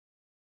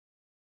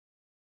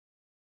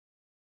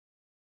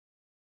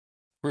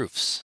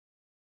Roofs.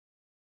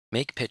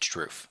 Make pitched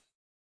roof.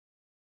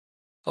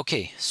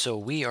 Okay, so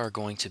we are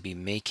going to be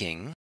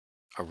making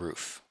a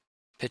roof,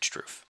 pitched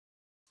roof.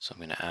 So I'm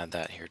going to add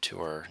that here to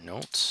our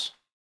notes.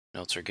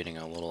 Notes are getting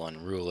a little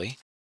unruly.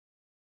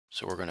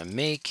 So we're going to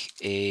make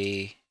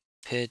a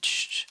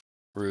pitched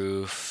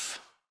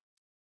roof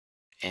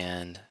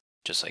and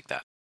just like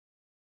that.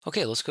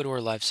 Okay, let's go to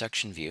our live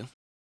section view.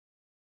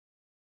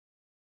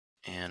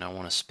 And I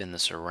want to spin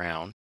this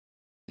around.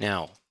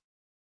 Now,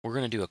 we're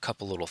going to do a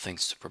couple little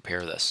things to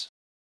prepare this.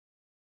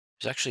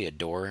 There's actually a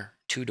door,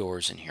 two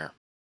doors in here.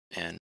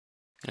 And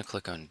I'm going to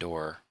click on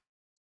door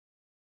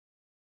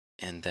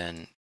and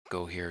then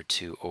go here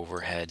to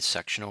overhead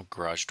sectional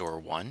garage door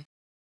 1.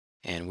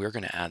 And we're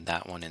going to add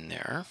that one in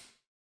there.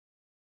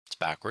 It's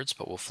backwards,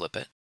 but we'll flip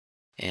it.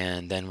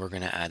 And then we're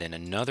going to add in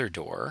another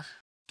door,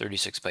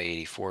 36 by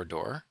 84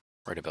 door,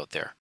 right about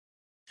there.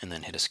 And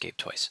then hit escape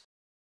twice.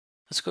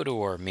 Let's go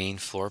to our main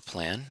floor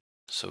plan.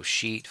 So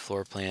sheet,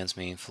 floor plans,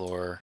 main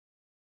floor,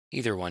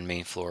 either one,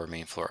 main floor or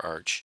main floor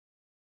arch.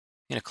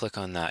 I'm going to click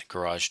on that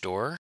garage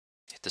door,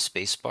 hit the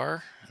space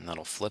bar, and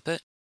that'll flip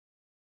it.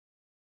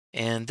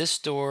 And this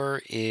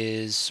door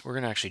is, we're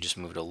going to actually just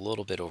move it a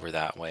little bit over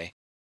that way.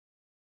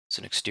 It's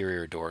an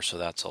exterior door, so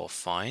that's all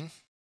fine.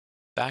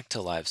 Back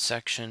to live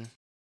section.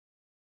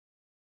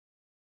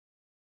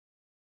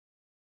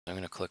 I'm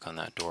going to click on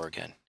that door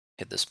again.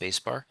 Hit the space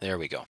bar. There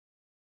we go.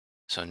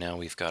 So now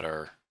we've got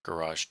our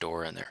garage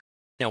door in there.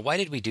 Now, why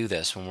did we do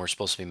this when we're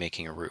supposed to be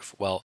making a roof?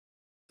 Well,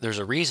 there's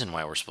a reason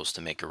why we're supposed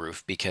to make a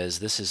roof, because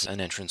this is an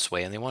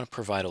entranceway and they want to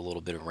provide a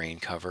little bit of rain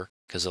cover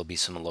because there'll be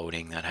some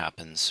loading that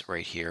happens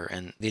right here.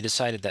 And they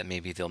decided that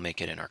maybe they'll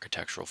make it an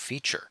architectural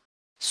feature.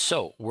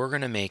 So we're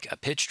going to make a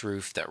pitched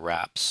roof that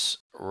wraps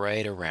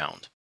right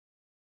around.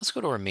 Let's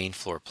go to our main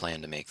floor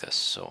plan to make this.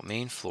 So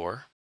main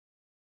floor,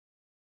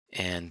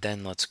 and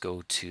then let's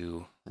go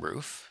to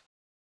roof.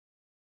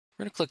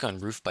 We're going to click on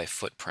roof by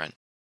footprint,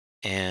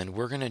 and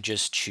we're going to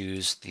just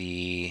choose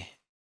the,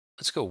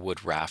 let's go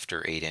wood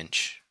rafter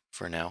 8-inch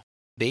for now.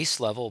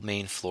 Base level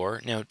main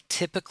floor. Now,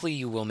 typically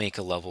you will make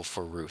a level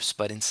for roofs,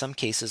 but in some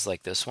cases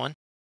like this one,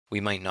 we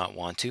might not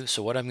want to.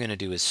 So what I'm going to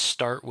do is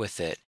start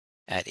with it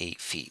at 8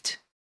 feet.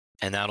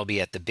 And that'll be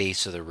at the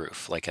base of the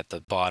roof, like at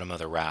the bottom of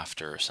the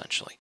rafter,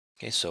 essentially.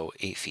 Okay, so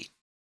 8 feet.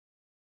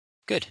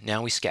 Good,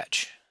 now we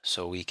sketch.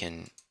 So we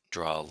can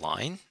draw a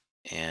line,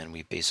 and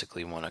we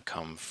basically want to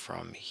come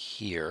from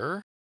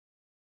here.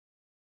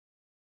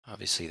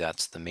 Obviously,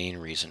 that's the main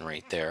reason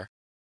right there.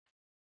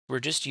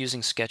 We're just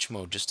using sketch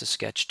mode just to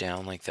sketch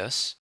down like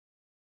this,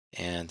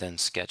 and then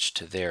sketch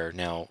to there.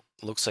 Now,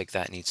 looks like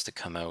that needs to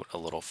come out a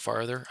little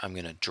farther. I'm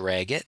going to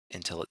drag it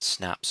until it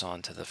snaps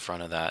onto the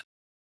front of that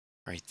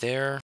right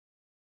there.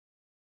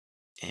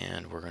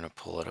 And we're going to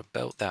pull it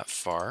about that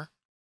far.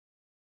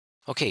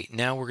 Okay,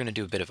 now we're going to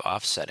do a bit of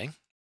offsetting.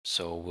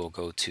 So we'll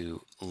go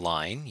to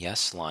line,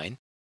 yes, line,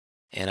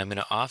 and I'm going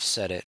to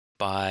offset it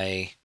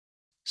by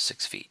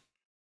 6 feet.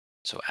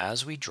 So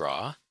as we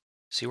draw,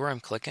 see where I'm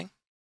clicking?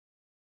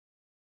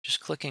 Just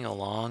clicking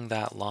along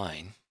that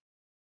line,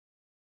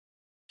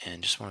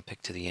 and just want to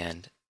pick to the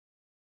end.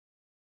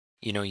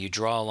 You know, you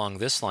draw along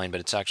this line,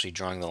 but it's actually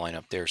drawing the line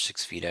up there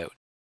 6 feet out.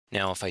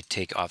 Now, if I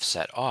take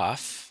offset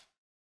off,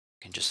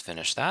 I can just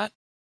finish that,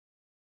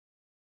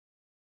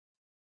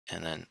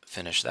 and then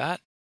finish that.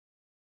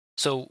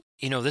 So,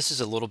 you know, this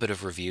is a little bit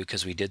of review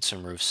because we did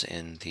some roofs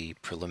in the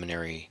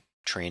preliminary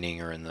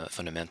training or in the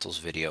fundamentals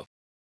video.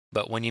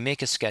 But when you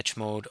make a sketch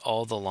mode,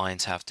 all the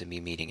lines have to be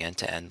meeting end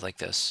to end like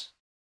this.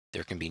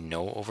 There can be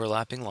no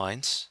overlapping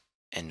lines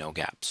and no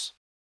gaps.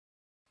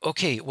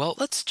 Okay, well,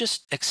 let's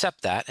just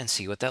accept that and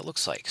see what that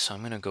looks like. So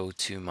I'm going to go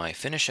to my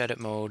finish edit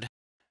mode.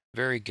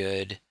 Very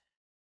good.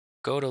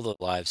 Go to the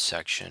live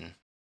section.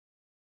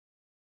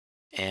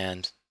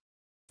 And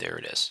there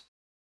it is.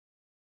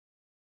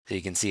 So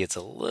you can see it's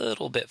a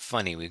little bit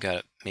funny. We've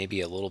got maybe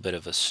a little bit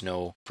of a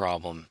snow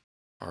problem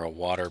or a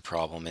water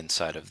problem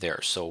inside of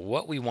there. So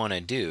what we want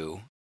to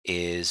do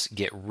is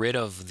get rid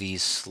of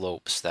these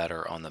slopes that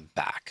are on the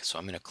back. So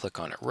I'm going to click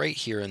on it right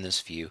here in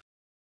this view,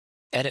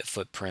 edit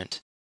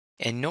footprint,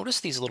 and notice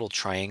these little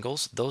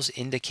triangles. Those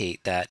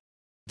indicate that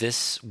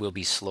this will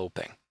be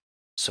sloping.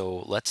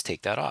 So let's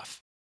take that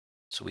off.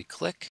 So we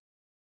click,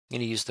 I'm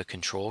going to use the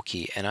control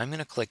key, and I'm going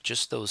to click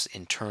just those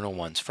internal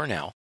ones for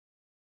now,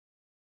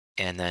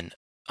 and then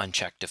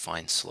uncheck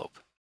define slope.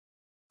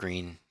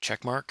 Green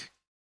check mark.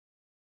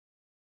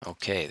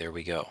 Okay, there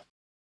we go.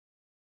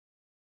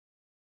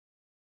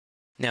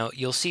 Now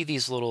you'll see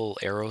these little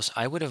arrows.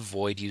 I would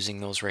avoid using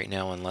those right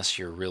now unless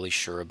you're really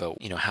sure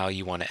about, how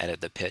you want to edit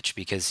the pitch,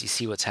 because you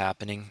see what's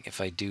happening. If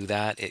I do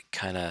that, it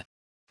kind of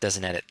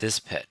doesn't edit this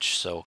pitch.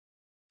 So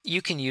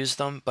you can use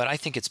them, but I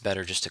think it's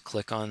better just to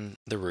click on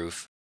the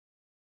roof,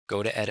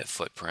 go to edit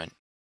footprint,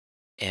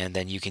 and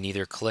then you can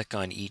either click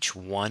on each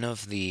one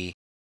of the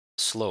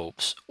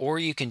slopes, or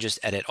you can just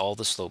edit all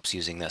the slopes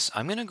using this.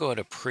 I'm going to go at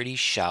a pretty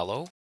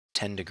shallow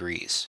 10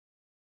 degrees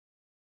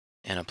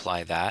and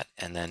apply that,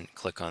 and then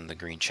click on the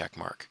green check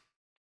mark.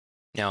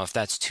 Now, if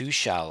that's too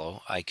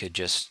shallow, I could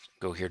just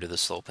go here to the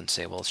slope and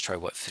say, well, let's try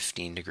what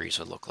 15 degrees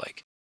would look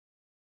like.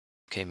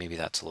 Okay, maybe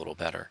that's a little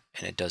better.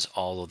 And it does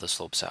all of the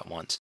slopes at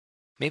once.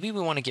 Maybe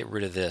we want to get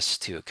rid of this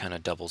too. It kind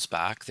of doubles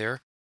back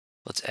there.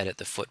 Let's edit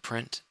the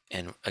footprint.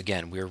 And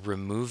again, we're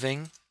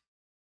removing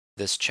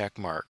this check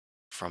mark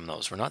from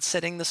those. We're not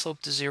setting the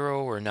slope to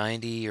 0 or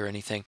 90 or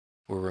anything.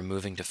 We're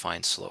removing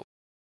define slope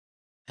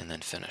and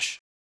then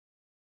finish.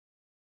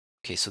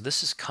 Okay, so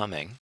this is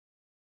coming.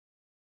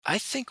 I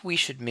think we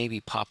should maybe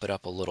pop it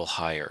up a little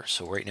higher.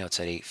 So right now it's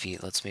at 8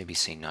 feet. Let's maybe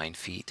say 9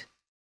 feet.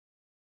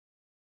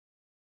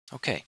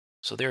 Okay,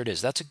 so there it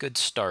is. That's a good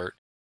start.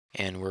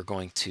 And we're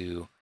going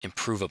to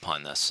improve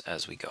upon this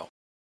as we go.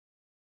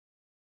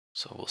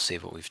 So we'll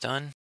save what we've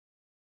done.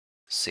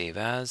 Save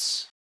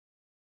as.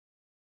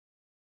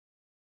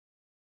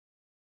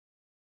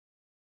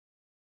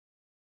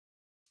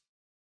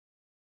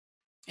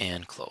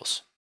 And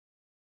close.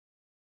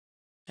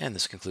 And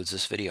this concludes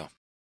this video.